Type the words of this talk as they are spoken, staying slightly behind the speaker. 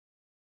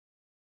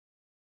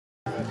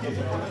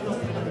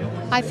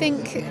I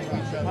think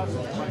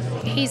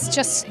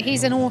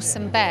he's an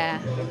awesome bear.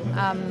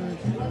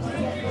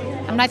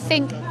 I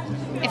think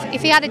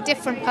if he had a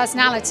different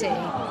personality,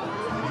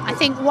 I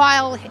think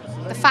while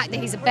the fact that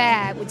he's a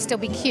bear would still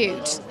be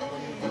cute,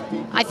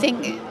 I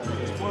think,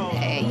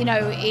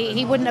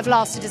 he wouldn't have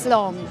lasted as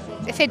long.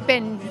 If he'd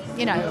been,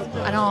 an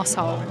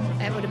arsehole,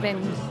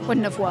 it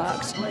wouldn't have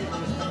worked.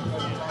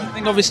 I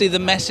think obviously the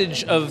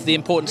message of the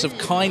importance of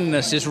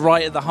kindness is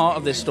right at the heart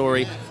of this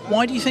story.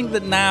 Why do you think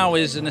that now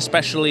is an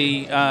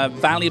especially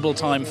valuable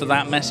time for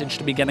that message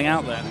to be getting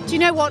out there? Do you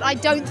know what? I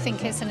don't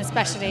think it's an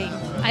especially.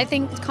 I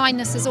think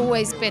kindness has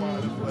always been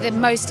the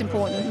most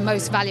important,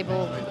 most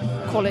valuable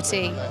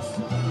quality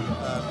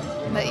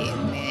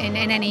in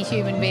any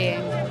human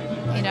being.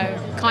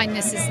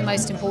 Kindness is the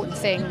most important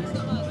thing